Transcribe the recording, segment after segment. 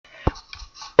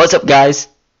What's up, guys?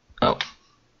 Oh,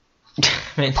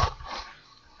 man.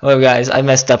 Hello, guys. I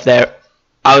messed up there.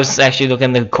 I was actually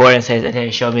looking at the recording and said it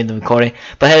didn't show me the recording.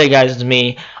 But hey, guys, it's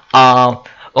me.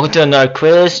 Welcome to another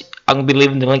quiz. I'm gonna be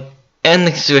leaving the link in the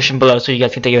description below so you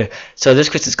guys can take it. So this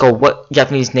quiz is called "What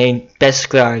Japanese name best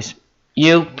describes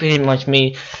you?" Pretty much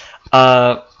me.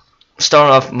 Starting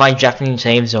off, my Japanese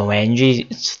name is Orange.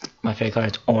 It's my favorite color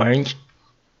is orange.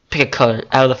 Pick a color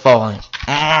out of the following.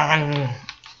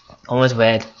 Almost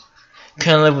red.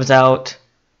 Couldn't live without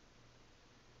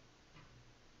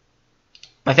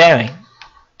my family.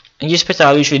 And just picture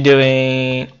I'm usually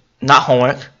doing not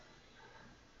homework.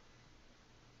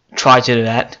 Try to do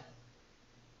that.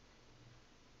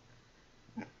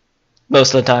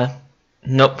 Most of the time.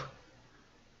 Nope.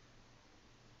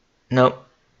 Nope.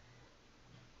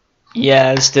 Yeah,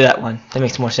 let's do that one. That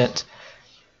makes more sense.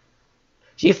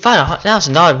 So you find out now it's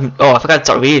not. Oh, I forgot to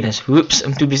start reading this. Whoops,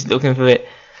 I'm too busy looking for it.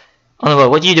 Oh,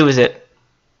 what do you do with it?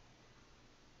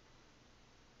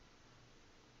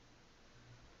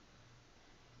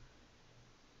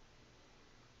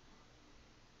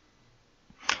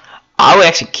 I would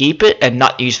actually keep it and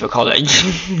not use for college.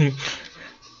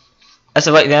 As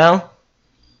of right now.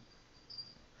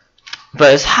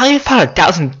 But it's how you found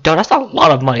 $1,000. That's a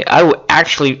lot of money. I would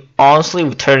actually honestly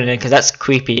return it in because that's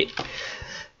creepy.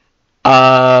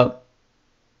 I'm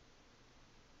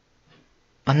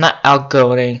not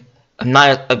outgoing. I'm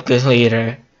not a good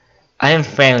leader. I am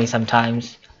friendly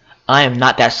sometimes. I am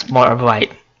not that smart or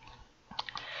bright.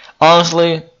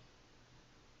 Honestly,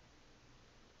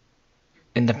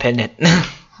 independent.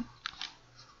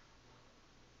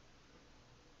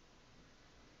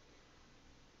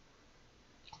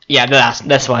 Yeah,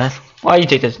 that's one. Why do you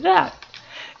take this? That.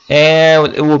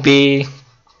 And it will be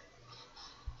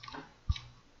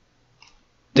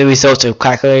the results of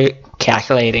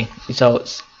calculating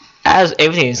results. As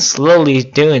everything is slowly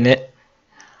doing it,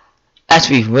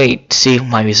 as we wait to see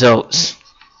my results.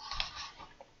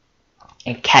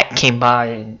 And Cat came by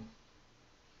and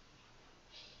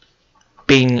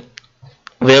being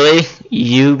really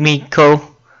Yumiko.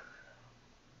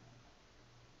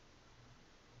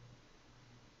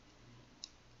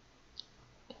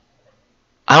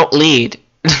 I don't lead.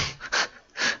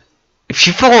 If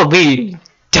you follow me,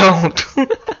 don't.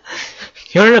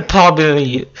 You're in a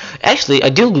probability. Actually, I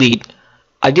do lead.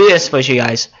 I do this for you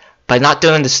guys by not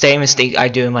doing the same mistake I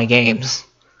do in my games.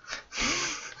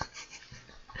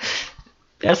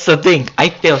 That's the thing. I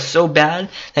feel so bad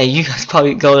that you guys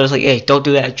probably go there's like, hey, don't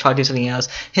do that. Try to do something else.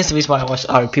 Here's the reason why I watch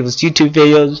other people's YouTube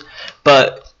videos.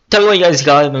 But tell me what you guys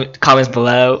got in the comments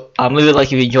below. Leave it like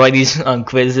if you enjoy these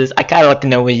quizzes. I kind of like to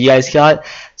know what you guys got.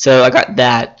 So I got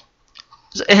that.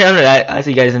 So, and other than that, I'll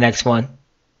see you guys in the next one.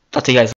 Talk to you guys.